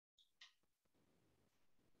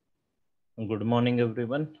Good morning,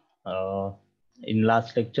 everyone. In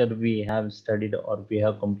last lecture, we have studied or we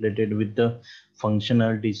have completed with the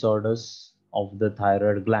functional disorders of the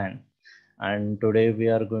thyroid gland. And today we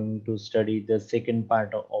are going to study the second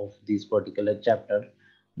part of this particular chapter,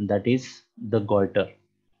 that is the goiter.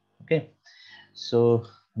 Okay, so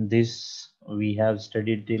this we have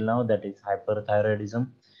studied till now, that is hyperthyroidism,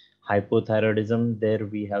 hypothyroidism. There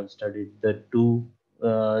we have studied the two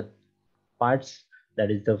uh, parts. That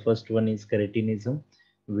is, the first one is cretinism,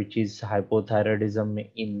 which is hypothyroidism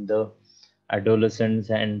in the adolescents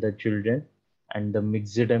and the children, and the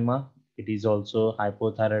myxedema, it is also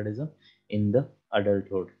hypothyroidism in the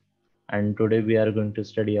adulthood. And today we are going to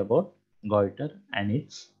study about goiter and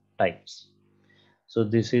its types. So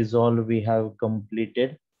this is all we have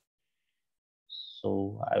completed.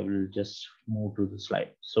 So I will just move to the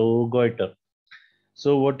slide. So goiter.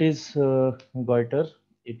 So what is goiter?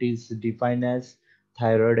 It is defined as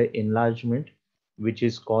thyroid enlargement, which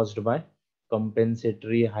is caused by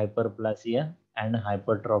compensatory hyperplasia and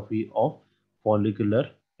hypertrophy of follicular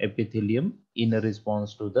epithelium in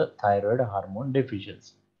response to the thyroid hormone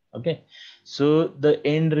deficiency. Okay, so the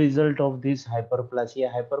end result of this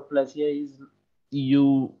hyperplasia is,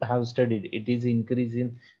 you have studied, it is increase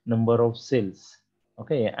in number of cells.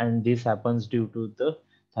 Okay, and this happens due to the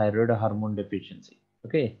thyroid hormone deficiency.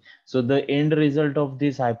 Okay, so the end result of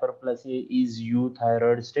this hyperplasia is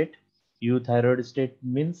euthyroid state. Euthyroid state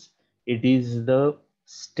means it is the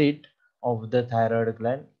state of the thyroid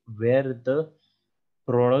gland where the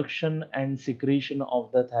production and secretion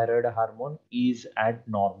of the thyroid hormone is at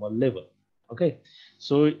normal level. Okay,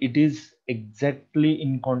 so it is exactly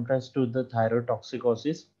in contrast to the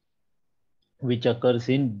thyrotoxicosis, which occurs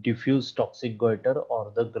in diffuse toxic goiter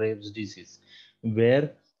or the Graves' disease,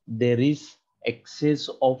 where there is excess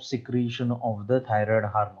of secretion of the thyroid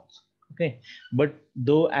hormones. Okay, but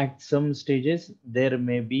though at some stages there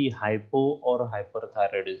may be hypo or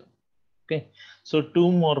hyperthyroidism. Okay, so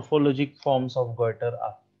two morphologic forms of goiter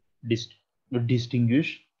are dist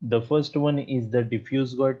distinguished. The first one is the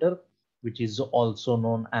diffuse goiter, which is also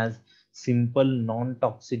known as simple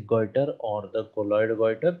non-toxic goiter or the colloid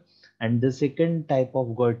goiter. And the second type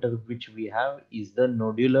of goiter which we have is the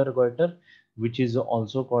nodular goiter, which is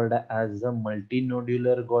also called as the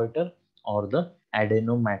multinodular goiter or the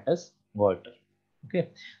adenomatous goiter. Okay,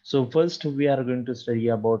 so first we are going to study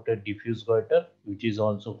about a diffuse goiter, which is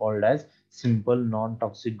also called as simple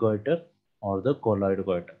non-toxic goiter or the colloid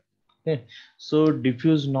goiter. Okay, so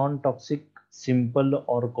diffuse non-toxic simple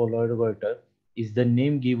or colloid goiter is the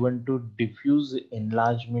name given to diffuse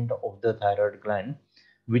enlargement of the thyroid gland,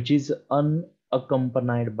 which is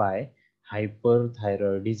unaccompanied by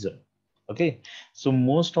hyperthyroidism. Okay, so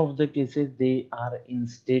most of the cases they are in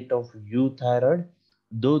state of euthyroid,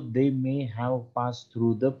 though they may have passed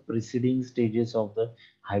through the preceding stages of the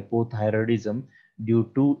hypothyroidism due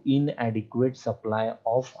to inadequate supply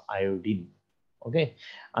of iodine. Okay,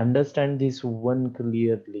 understand this one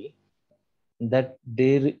clearly, that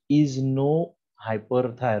there is no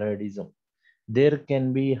hyperthyroidism. There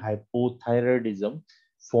can be hypothyroidism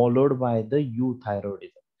followed by the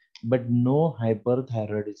euthyroidism, but no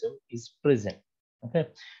hyperthyroidism is present. Okay,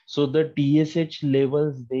 so the TSH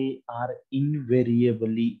levels they are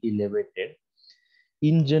invariably elevated.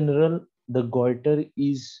 In general, the goiter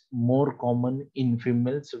is more common in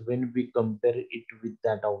females when we compare it with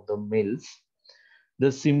that of the males.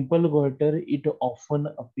 The simple goiter, it often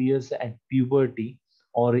appears at puberty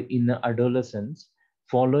or in adolescence,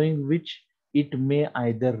 following which it may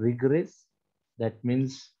either regress, that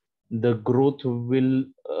means the growth will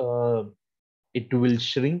it will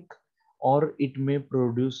shrink, or it may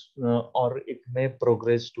produce or it may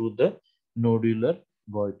progress to the nodular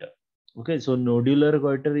goiter. Okay, so nodular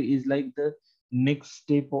goiter is like the next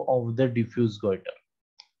step of the diffuse goiter.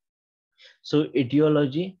 So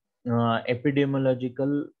etiology,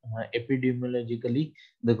 epidemiologically,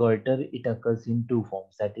 the goiter it occurs in two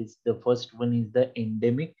forms. That is, the first one is the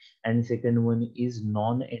endemic, and second one is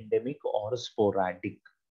non-endemic or sporadic.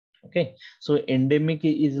 Okay, so endemic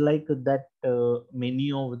is like that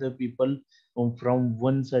many of the people from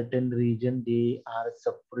one certain region they are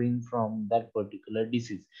suffering from that particular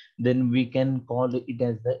disease. Then we can call it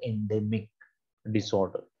as the endemic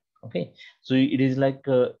disorder. Okay, so it is like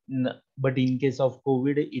but in case of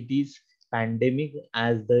COVID it is pandemic,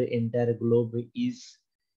 as the entire globe is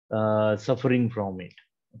suffering from it.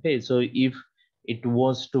 Okay, so if it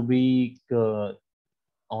was to be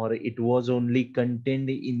or it was only contained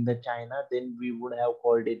in the China, then we would have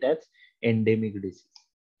called it as endemic disease.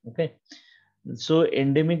 Okay, so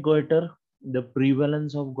endemic goiter, the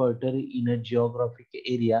prevalence of goiter in a geographic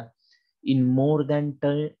area in more than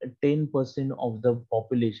 10% of the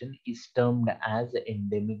population is termed as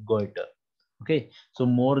endemic goiter. Okay, so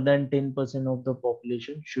more than 10% of the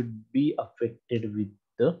population should be affected with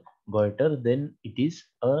the goiter, then it is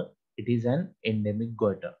an endemic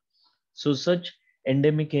goiter. So such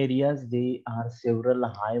endemic areas, they are several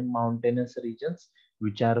high mountainous regions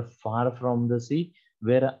which are far from the sea,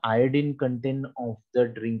 where iodine content of the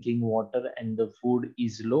drinking water and the food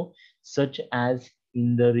is low, such as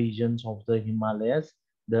in the regions of the Himalayas,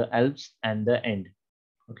 the Alps, and the End.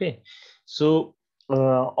 Okay, so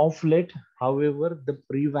of late, however, the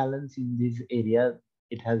prevalence in this area,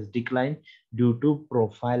 it has declined due to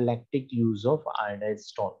prophylactic use of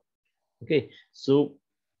iodized salt. Okay, so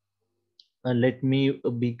let me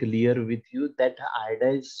be clear with you that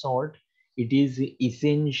iodized salt, it is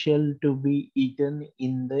essential to be eaten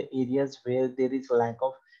in the areas where there is lack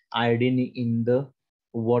of iodine in the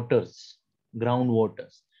waters,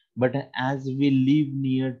 groundwaters. But as we live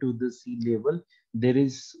near to the sea level, there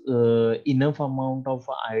is enough amount of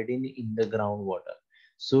iodine in the groundwater,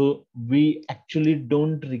 so we actually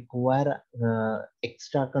don't require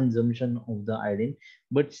extra consumption of the iodine.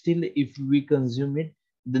 But still, if we consume it,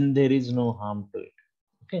 then there is no harm to it.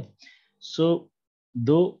 Okay, so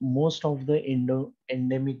though most of the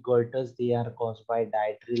endemic goiters, they are caused by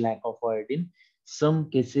dietary lack of iodine, some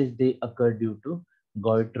cases they occur due to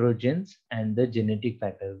goitrogens and the genetic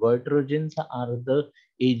factor. Goitrogens are the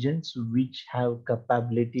agents which have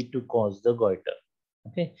capability to cause the goiter.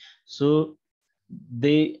 Okay, so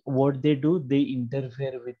they, what they do, they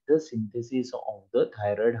interfere with the synthesis of the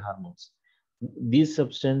thyroid hormones. These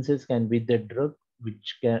substances can be the drug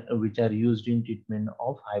which are used in treatment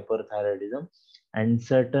of hyperthyroidism, and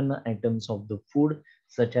certain items of the food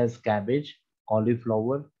such as cabbage,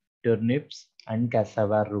 cauliflower, turnips, and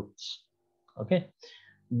cassava roots. Okay,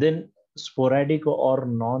 then sporadic or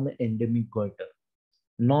non-endemic goiter.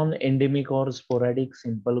 Non-endemic or sporadic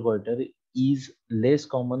simple goiter is less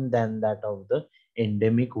common than that of the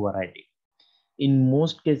endemic variety. In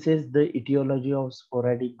most cases, the etiology of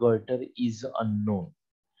sporadic goiter is unknown.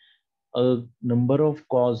 A number of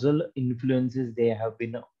causal influences they have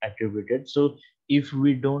been attributed. So if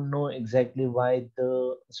we don't know exactly why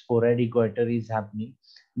the sporadic goiter is happening,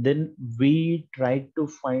 then we try to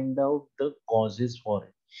find out the causes for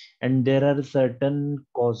it. And there are certain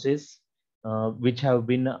causes which have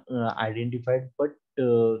been identified, but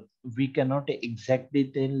we cannot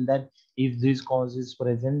exactly tell that if this cause is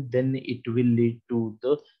present, then it will lead to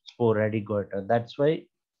the sporadic goiter. That's why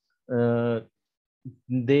uh,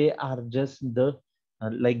 they are just the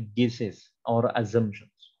like guesses or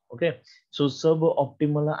assumptions. Okay, so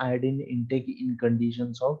suboptimal iodine intake in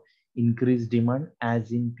conditions of increased demand,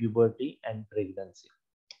 as in puberty and pregnancy.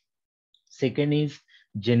 Second is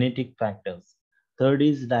genetic factors. Third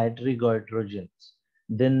is dietary goitrogens.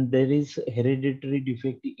 Then there is hereditary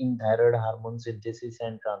defect in thyroid hormone synthesis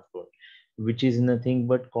and transport, which is nothing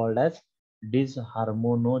but called as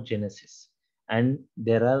dysharmonogenesis. And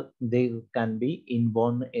there can be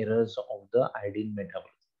inborn errors of the iodine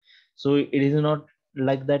metabolism. So it is not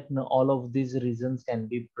like that all of these reasons can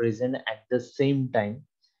be present at the same time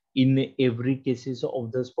in every cases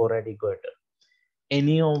of the sporadic goiter.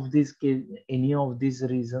 Any of these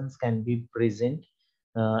reasons can be present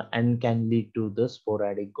and can lead to the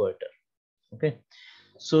sporadic goiter. Okay,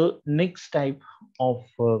 so next type of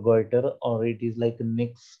goiter, or it is like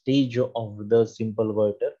next stage of the simple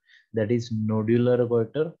goiter, that is nodular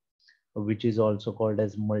goiter, which is also called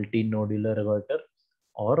as multinodular goiter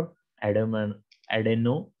or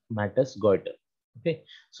adenomatous goiter. Okay,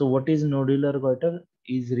 so what is nodular goiter?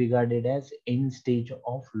 Is regarded as end stage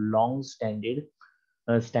of long standing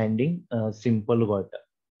simple goiter.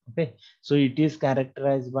 Okay, so it is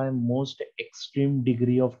characterized by most extreme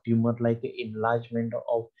degree of tumor like enlargement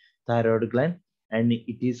of thyroid gland, and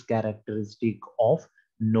it is characteristic of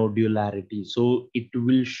nodularity. So it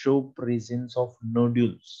will show presence of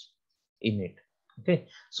nodules in it. Okay,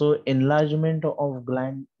 so enlargement of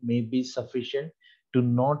gland may be sufficient to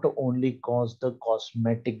not only cause the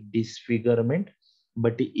cosmetic disfigurement,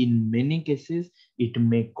 but in many cases it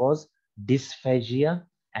may cause dysphagia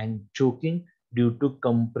and choking due to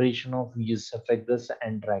compression of esophagus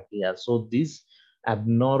and trachea. So this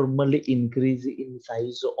abnormal increase in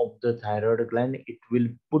size of the thyroid gland, it will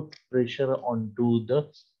put pressure onto the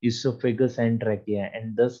esophagus and trachea,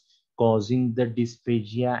 and thus causing the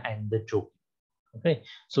dysphagia and the choking. Okay,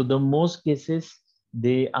 so the most cases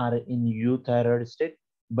they are in euthyroid state,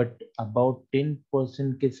 but about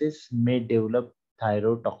 10% cases may develop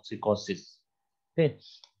thyrotoxicosis. Okay,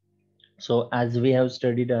 so as we have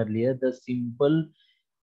studied earlier, the simple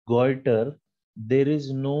goiter there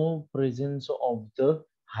is no presence of the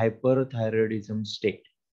hyperthyroidism state.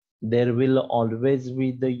 There will always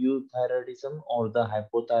be the euthyroidism or the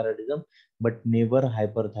hypothyroidism, but never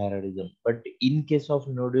hyperthyroidism. But in case of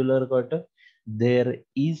nodular goiter, there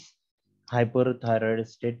is hyperthyroid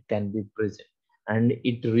state can be present, and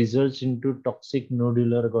it results into toxic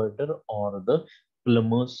nodular goiter or the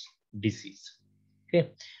plumose disease.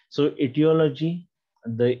 Okay, so etiology,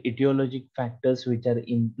 the etiologic factors which are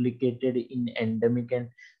implicated in endemic and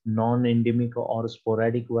non-endemic or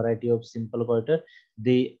sporadic variety of simple goiter,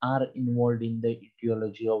 they are involved in the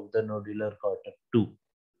etiology of the nodular goiter too.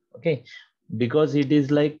 Okay, because it is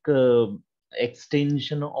like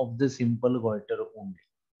extension of the simple goiter only.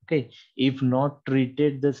 Okay, if not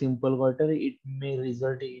treated the simple goiter, it may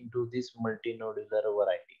result into this multinodular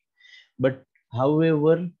variety. But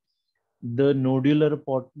however, the nodular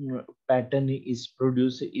pattern is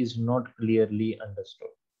produced is not clearly understood.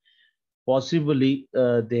 Possibly,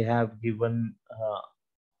 they have given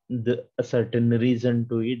a certain reason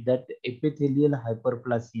to it, that epithelial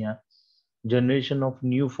hyperplasia, generation of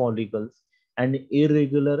new follicles, and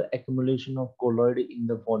irregular accumulation of colloid in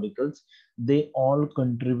the follicles, they all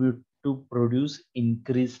contribute to produce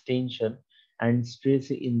increased tension and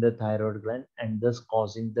stress in the thyroid gland, and thus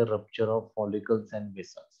causing the rupture of follicles and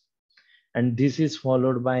vessels. And this is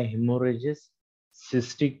followed by hemorrhages,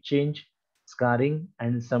 cystic change, scarring,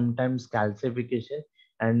 and sometimes calcification,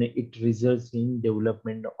 and it results in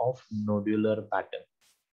development of nodular pattern.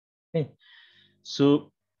 Okay.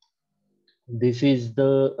 So this is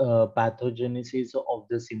the pathogenesis of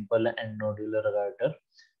the simple and nodular goiter.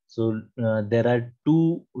 So there are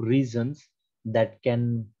two reasons that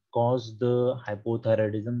can cause the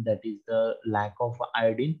hypothyroidism, that is the lack of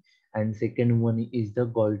iodine, and second one is the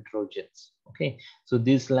goitrogens. Okay, so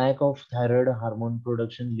this lack of thyroid hormone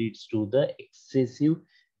production leads to the excessive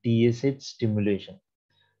TSH stimulation.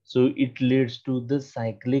 So it leads to the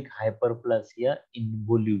cyclic hyperplasia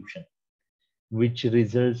involution, which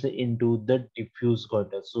results into the diffuse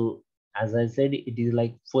goiter. So as I said, it is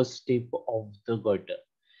like first step of the goiter.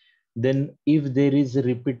 Then if there is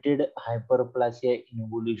repeated hyperplasia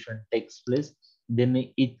involution takes place, then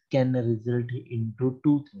it can result into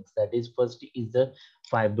two things. That is, first is the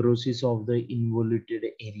fibrosis of the involuted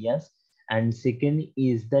areas, and second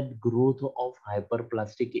is that growth of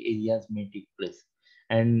hyperplastic areas may take place.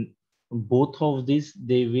 And both of these,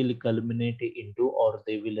 they will culminate into, or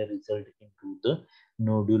they will result into the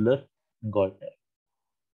nodular goiter.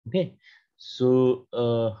 Okay, so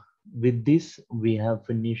with this, we have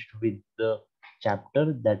finished with the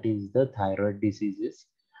chapter that is the thyroid diseases,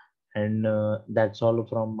 and that's all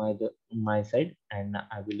from my side, and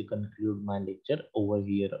I will conclude my lecture over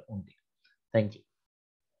here only. Thank you.